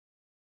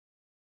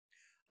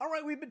All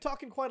right, we've been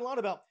talking quite a lot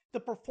about the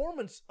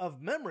performance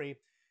of memory,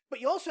 but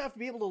you also have to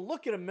be able to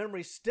look at a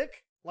memory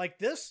stick like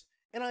this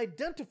and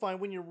identify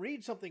when you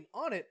read something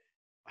on it,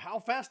 how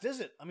fast is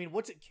it? I mean,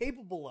 what's it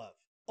capable of?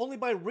 Only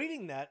by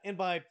reading that and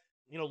by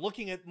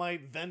looking at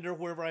my vendor,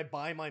 wherever I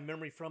buy my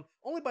memory from,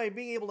 only by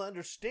being able to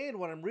understand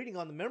what I'm reading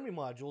on the memory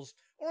modules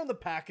or on the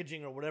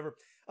packaging or whatever,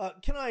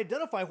 can I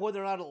identify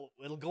whether or not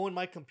it'll go in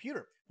my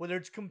computer, whether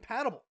it's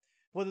compatible,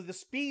 whether the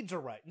speeds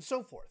are right, and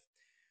so forth.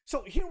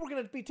 So here we're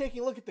going to be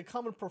taking a look at the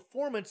common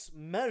performance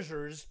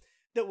measures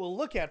that we'll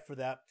look at for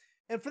that.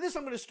 And for this,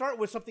 I'm going to start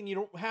with something you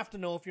don't have to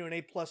know if you're an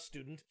A+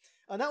 student,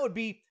 and that would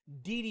be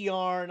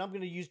DDR, and I'm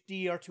going to use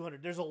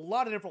DDR200. There's a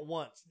lot of different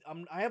ones.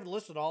 I haven't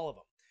listed all of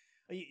them.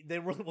 They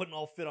really wouldn't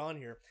all fit on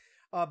here.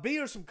 But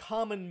here are some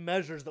common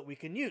measures that we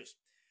can use.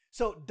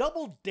 So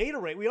double data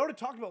rate, we already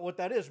talked about what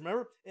that is.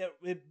 Remember,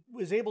 it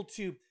was able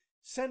to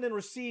send and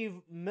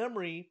receive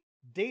memory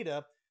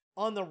data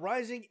on the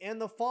rising and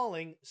the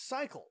falling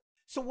cycle.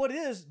 So what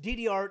is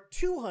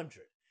DDR200?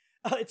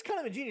 It's kind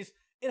of ingenious.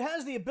 It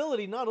has the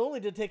ability not only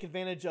to take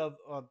advantage of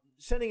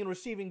sending and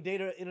receiving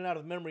data in and out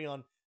of memory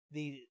on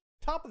the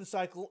top of the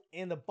cycle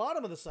and the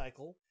bottom of the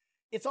cycle,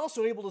 it's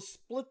also able to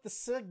split the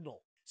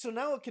signal. So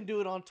now it can do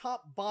it on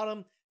top,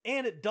 bottom,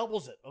 and it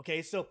doubles it,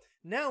 okay? So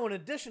now in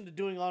addition to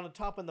doing on the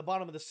top and the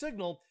bottom of the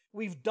signal,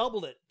 we've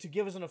doubled it to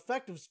give us an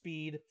effective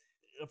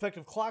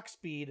clock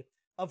speed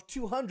of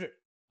 200,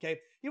 okay?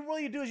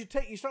 What you do is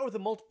you start with a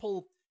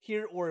multiple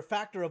here or a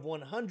factor of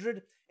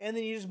 100, and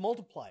then you just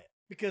multiply it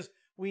because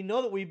we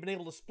know that we've been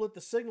able to split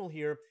the signal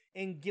here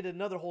and get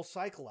another whole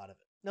cycle out of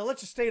it. Now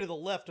let's just stay to the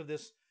left of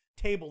this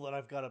table that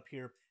I've got up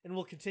here, and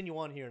we'll continue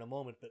on here in a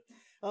moment. But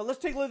let's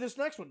take a look at this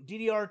next one,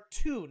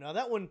 DDR2. Now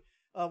that one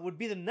would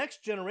be the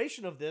next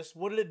generation of this.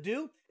 What did it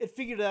do? It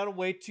figured out a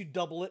way to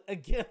double it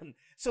again.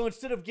 So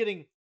instead of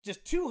getting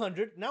just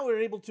 200, now we're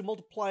able to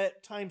multiply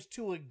it times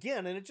 2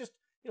 again, and it just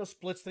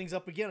splits things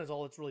up again. Is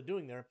all it's really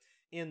doing there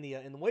in the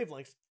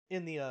wavelengths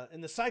in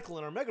the cycle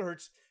in our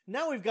megahertz.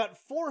 Now we've got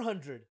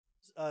 400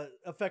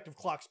 effective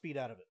clock speed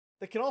out of it.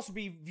 That can also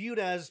be viewed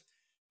as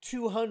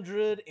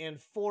 200 and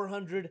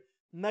 400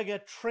 mega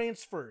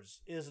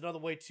transfers is another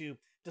way to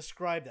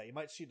describe that. You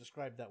might see it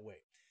described that way.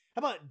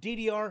 How about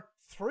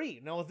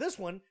DDR3? Now with this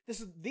one,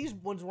 these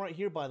ones right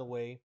here, by the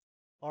way,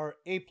 are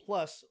A+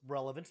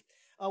 relevant.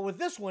 With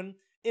this one,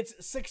 it's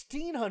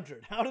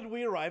 1600. How did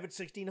we arrive at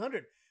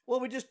 1600? Well,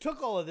 we just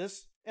took all of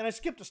this, and I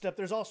skipped a step.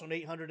 There's also an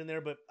 800 in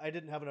there, but I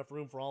didn't have enough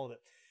room for all of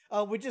it.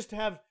 We just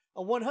have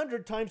a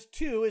 100 times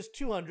 2 is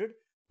 200,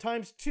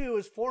 times 2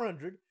 is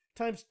 400,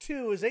 times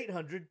 2 is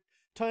 800,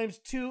 times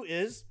 2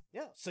 is,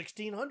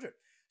 1600.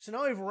 So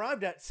now we've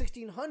arrived at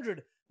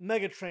 1600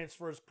 mega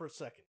transfers per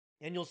second.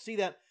 And you'll see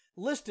that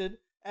listed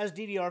as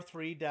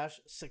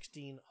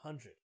DDR3-1600.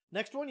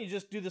 Next one, you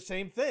just do the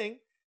same thing,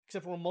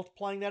 except we're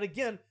multiplying that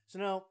again. So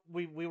now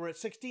we were at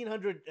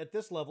 1600 at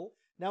this level.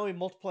 Now we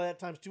multiply that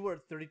times 2, we're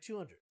at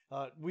 3200.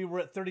 We were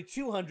at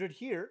 3200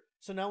 here.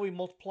 So now we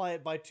multiply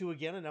it by 2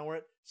 again, and now we're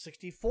at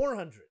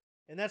 6400.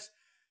 And that's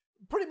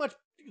pretty much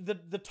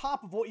the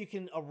top of what you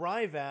can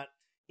arrive at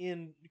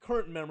in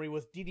current memory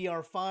with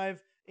DDR5,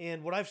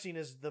 and what I've seen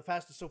is the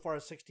fastest so far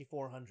is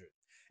 6400.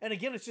 And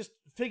again, it's just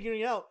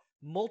figuring out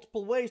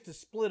multiple ways to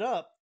split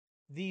up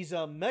these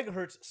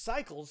megahertz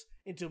cycles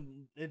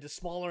into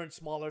smaller and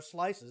smaller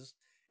slices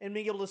and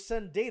being able to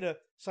send data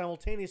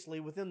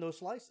simultaneously within those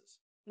slices.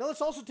 Now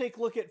let's also take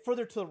a look at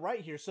further to the right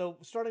here. So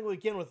starting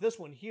again with this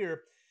one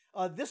here,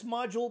 this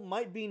module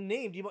might be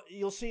named,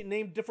 you'll see it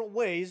named different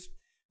ways,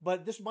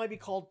 but this might be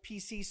called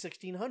PC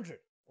 1600.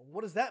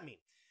 What does that mean?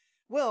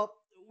 Well,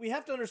 we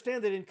have to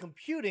understand that in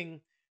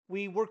computing,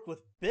 we work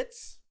with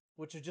bits,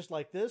 which is just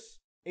like this,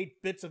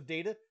 8 bits of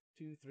data,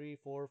 2, 3,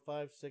 4,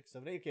 5, 6,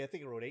 7, 8. Okay, I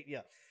think I wrote 8,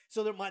 yeah.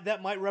 So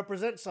that might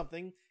represent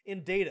something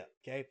in data,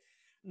 okay?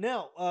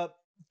 Now,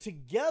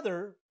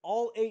 together,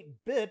 all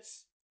 8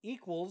 bits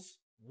equals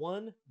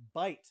 1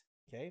 byte,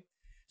 okay?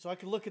 So I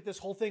can look at this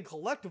whole thing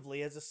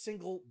collectively as a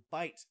single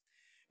byte.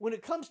 When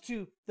it comes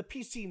to the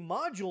PC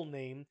module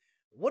name,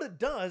 what it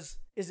does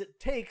is it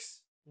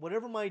takes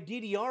whatever my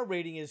DDR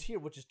rating is here,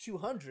 which is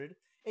 200,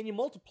 and you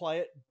multiply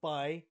it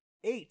by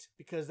 8,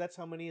 because that's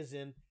how many is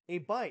in a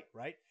byte,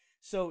 right?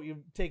 So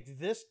you take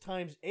this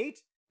times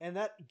 8, and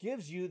that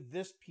gives you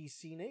this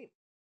PC name.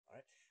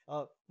 All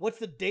right. What's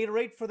the data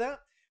rate for that?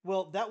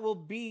 Well, that will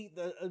be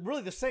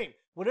really the same.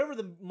 Whatever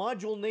the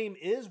module name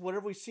is,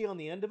 whatever we see on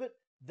the end of it,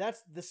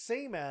 that's the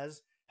same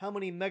as how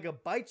many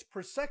megabytes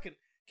per second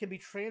can be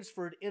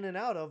transferred in and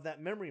out of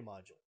that memory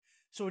module.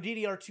 So a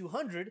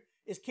DDR200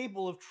 is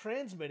capable of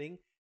transmitting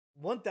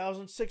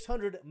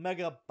 1,600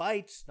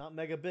 megabytes, not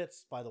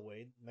megabits, by the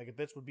way.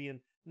 Megabits would be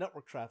in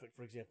network traffic,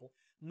 for example.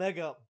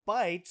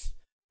 Megabytes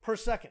per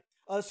second.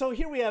 So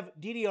here we have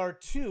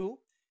DDR2,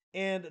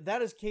 and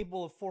that is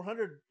capable of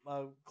 400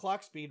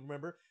 clock speed,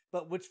 remember,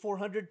 but what's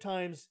 400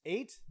 times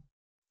 8?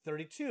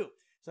 32.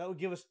 So that would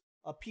give us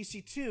a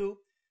PC2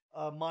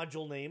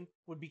 module name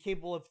would be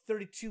capable of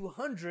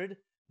 3,200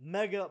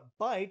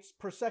 megabytes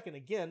per second.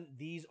 Again,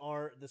 these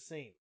are the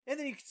same. And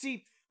then you can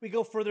see we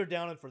go further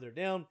down and further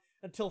down.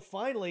 until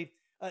finally,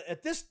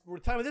 at this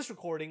time of this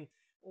recording,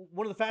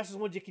 one of the fastest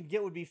ones you can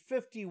get would be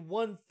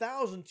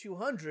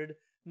 51,200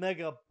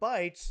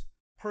 megabytes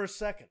per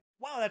second.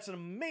 Wow, that's an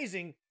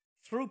amazing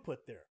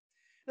throughput there.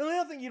 Now, the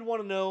other thing you'd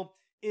want to know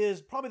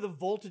is probably the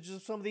voltages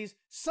of some of these.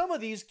 Some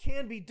of these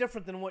can be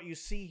different than what you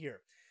see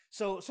here.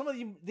 So some of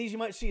these you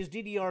might see as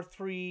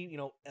DDR3,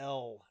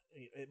 L.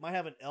 It might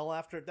have an L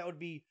after it. That would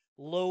be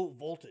low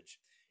voltage.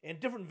 And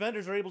different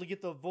vendors are able to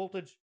get the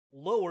voltage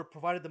lower,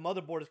 provided the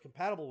motherboard is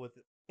compatible with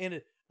it.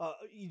 And I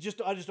just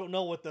don't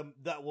know what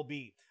that will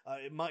be.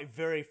 It might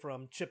vary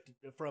from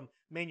from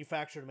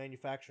manufacturer to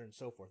manufacturer and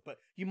so forth. But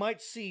you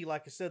might see,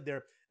 like I said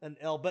there, an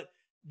L. But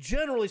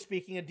generally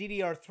speaking, a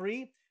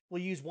DDR3 will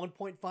use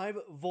 1.5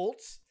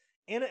 volts,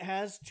 and it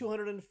has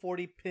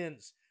 240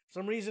 pins. For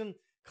some reason,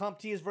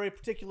 CompT is very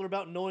particular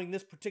about knowing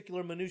this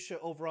particular minutia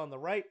over on the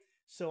right,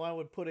 so I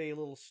would put a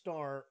little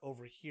star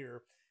over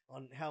here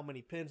on how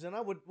many pins, and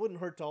I wouldn't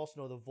hurt to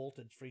also know the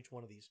voltage for each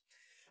one of these.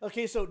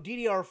 Okay, so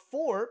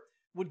DDR4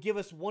 would give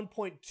us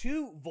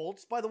 1.2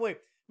 volts. By the way,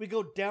 we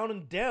go down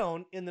and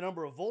down in the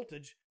number of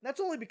voltage.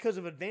 That's only because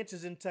of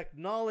advances in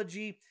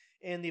technology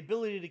and the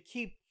ability to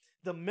keep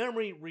the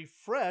memory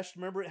refreshed.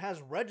 Remember, it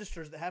has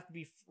registers that have to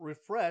be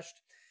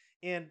refreshed,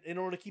 and in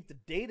order to keep the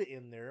data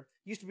in there,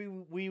 used to be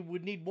we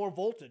would need more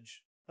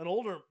voltage. On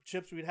older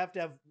chips, we'd have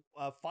to have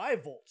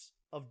 5 volts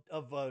of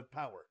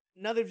power.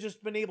 Now they've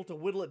just been able to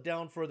whittle it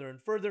down further and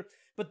further,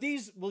 but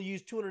these will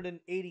use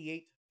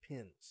 288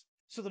 pins.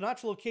 So the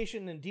notch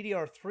location in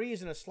DDR3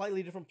 is in a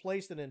slightly different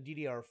place than in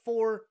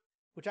DDR4,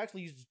 which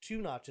actually uses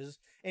 2 notches,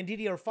 and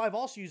DDR5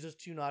 also uses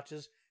 2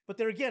 notches, but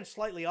they're again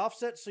slightly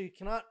offset, so you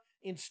cannot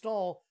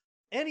install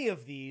any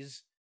of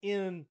these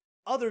in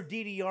other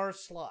DDR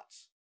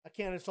slots. I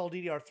can't install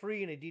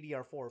DDR3 in a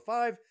DDR4 or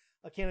 5.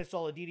 I can't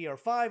install a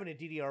DDR5 in a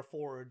DDR4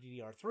 or a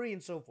DDR3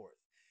 and so forth.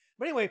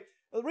 But anyway,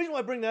 the reason why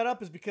I bring that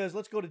up is because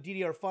let's go to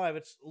DDR5.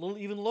 It's a little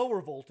even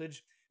lower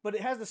voltage, but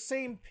it has the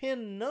same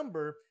pin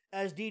number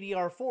as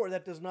DDR4.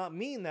 That does not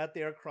mean that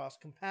they are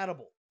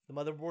cross-compatible. If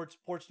the motherboard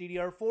supports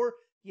DDR4,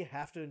 you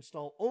have to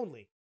install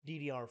only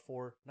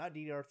DDR4, not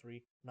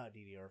DDR3, not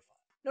DDR5.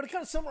 Now, to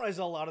kind of summarize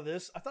a lot of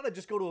this, I thought I'd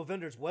just go to a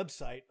vendor's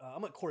website.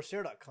 I'm at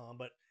Corsair.com,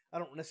 but I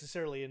don't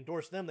necessarily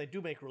endorse them. They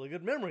do make really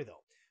good memory,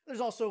 though.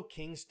 There's also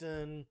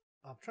Kingston.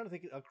 I'm trying to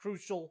think of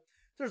Crucial.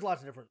 There's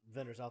lots of different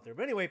vendors out there.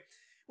 But anyway,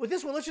 with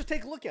this one, let's just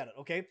take a look at it,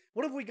 okay?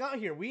 What have we got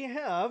here? We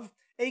have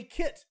a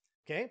kit,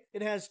 okay?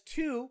 It has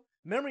 2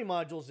 memory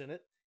modules in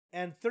it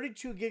and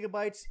 32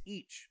 gigabytes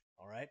each,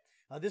 all right?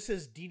 This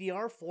is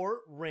DDR4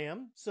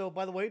 RAM. So,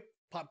 by the way,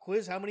 pop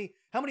quiz, how many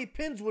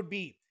pins would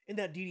be in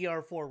that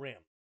DDR4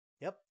 RAM?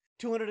 Yep,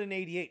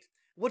 288.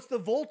 What's the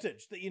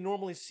voltage that you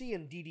normally see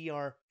in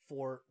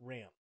DDR4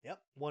 RAM? Yep,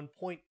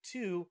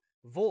 1.2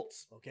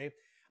 volts, okay?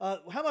 How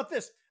about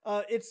this?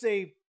 It's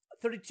a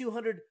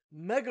 3200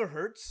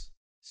 megahertz.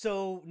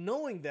 So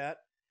knowing that,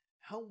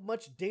 how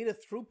much data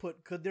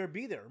throughput could there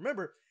be there?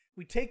 Remember,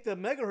 we take the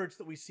megahertz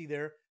that we see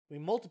there, we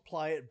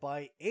multiply it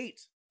by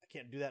 8. I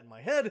can't do that in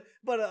my head,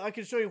 but I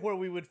can show you where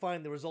we would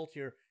find the result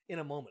here in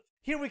a moment.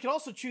 Here we can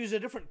also choose a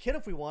different kit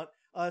if we want.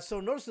 So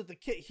notice that the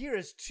kit here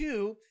is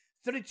 2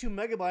 32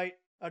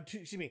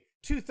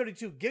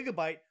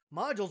 gigabyte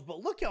modules, but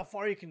look how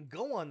far you can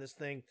go on this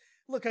thing.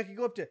 Look, I can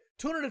go up to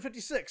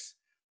 256.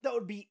 That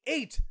would be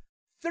 8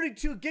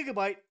 32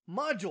 gigabyte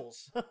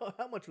modules.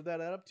 How much would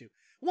that add up to?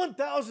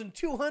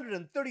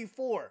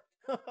 1,234.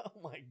 Oh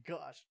my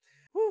gosh.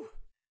 Whew.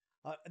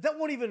 That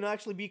won't even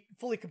actually be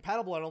fully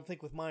compatible, I don't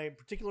think, with my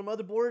particular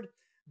motherboard,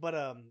 but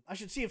I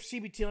should see if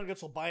CBT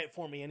Nuggets will buy it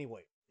for me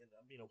anyway.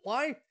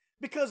 Why?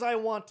 Because I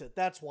want it.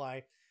 That's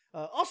why.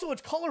 Also,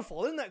 it's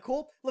colorful. Isn't that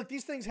cool? Look,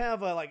 these things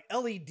have like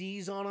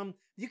LEDs on them.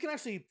 You can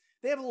actually,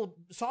 they have a little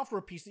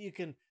software piece that you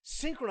can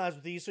synchronize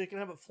with these, so you can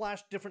have it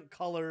flash different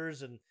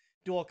colors and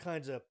do all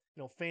kinds of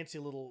fancy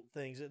little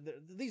things.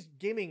 These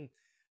gaming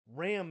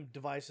RAM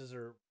devices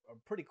are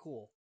pretty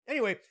cool.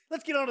 Anyway,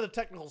 let's get on to the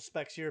technical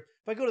specs here.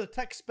 If I go to the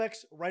tech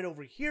specs right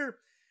over here,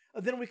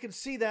 then we can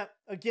see that,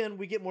 again,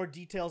 we get more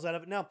details out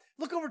of it. Now,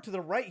 look over to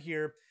the right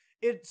here.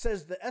 It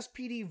says the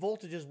SPD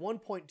voltage is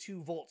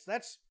 1.2 volts.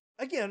 That's,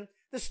 again,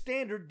 the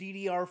standard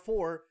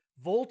DDR4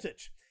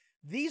 voltage.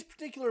 These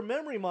particular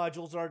memory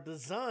modules are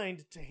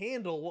designed to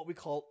handle what we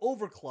call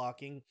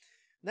overclocking.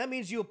 That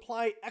means you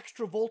apply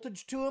extra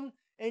voltage to them,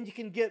 and you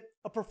can get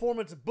a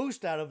performance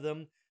boost out of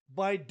them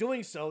by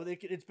doing so.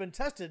 It's been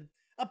tested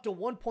up to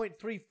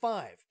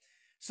 1.35.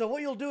 So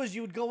what you'll do is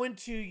you would go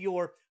into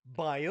your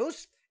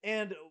BIOS,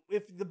 and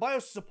if the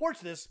BIOS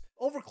supports this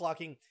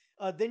overclocking,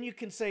 then you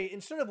can say,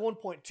 instead of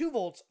 1.2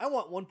 volts, I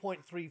want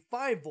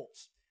 1.35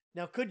 volts.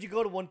 Now, could you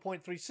go to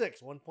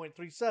 1.36,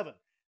 1.37,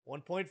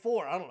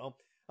 1.4, I don't know,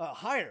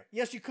 higher?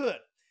 Yes, you could.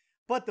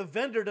 But the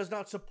vendor does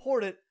not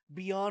support it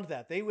beyond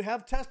that. They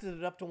have tested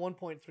it up to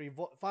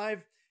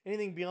 1.35.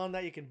 Anything beyond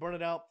that, you can burn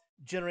it out,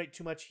 generate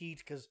too much heat,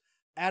 because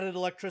added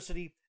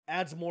electricity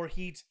adds more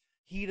heat.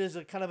 Heat is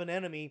a kind of an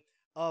enemy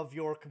of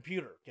your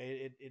computer.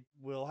 Okay, it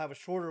will have a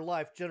shorter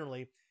life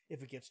generally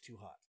if it gets too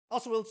hot.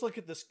 Also, let's look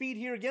at the speed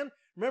here again.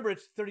 Remember,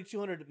 it's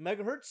 3200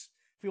 megahertz.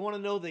 If we want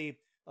to know the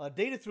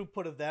data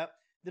throughput of that,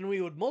 then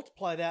we would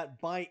multiply that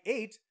by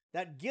 8.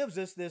 That gives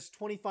us this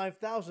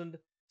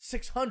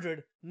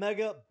 25,600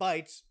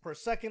 megabytes per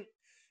second.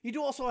 You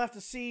do also have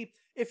to see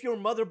if your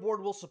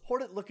motherboard will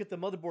support it. Look at the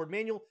motherboard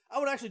manual. I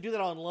would actually do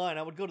that online.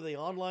 I would go to the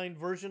online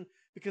version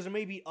because there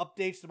may be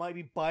updates, there might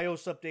be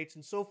BIOS updates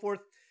and so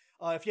forth.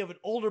 If you have an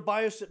older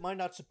BIOS, it might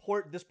not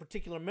support this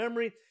particular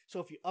memory.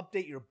 So if you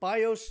update your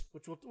BIOS,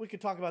 which we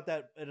could talk about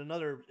that in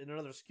another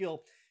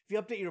skill. If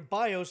you update your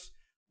BIOS,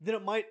 then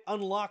it might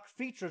unlock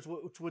features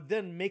which would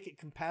then make it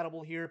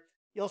compatible here.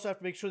 You also have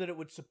to make sure that it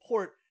would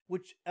support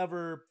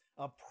whichever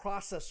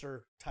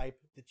processor type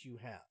that you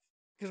have.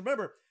 Because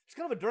remember, it's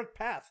kind of a direct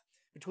path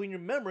between your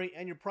memory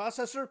and your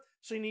processor,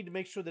 so you need to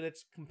make sure that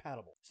it's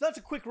compatible. So that's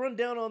a quick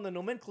rundown on the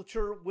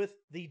nomenclature with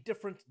the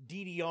different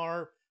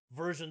DDR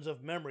versions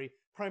of memory.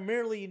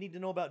 Primarily, you need to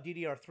know about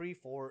DDR3,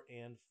 4,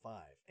 and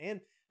 5,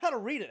 and how to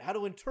read it, how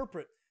to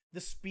interpret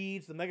the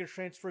speeds, the mega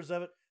transfers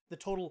of it, the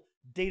total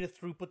data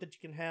throughput that you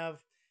can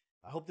have.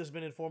 I hope this has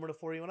been informative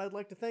for you, and I'd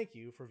like to thank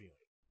you for viewing.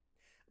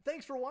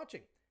 Thanks for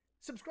watching.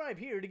 Subscribe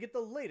here to get the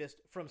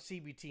latest from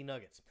CBT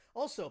Nuggets.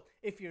 Also,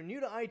 if you're new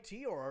to IT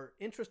or are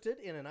interested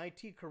in an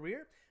IT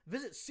career,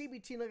 visit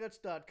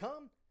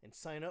cbtnuggets.com and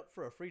sign up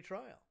for a free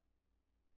trial.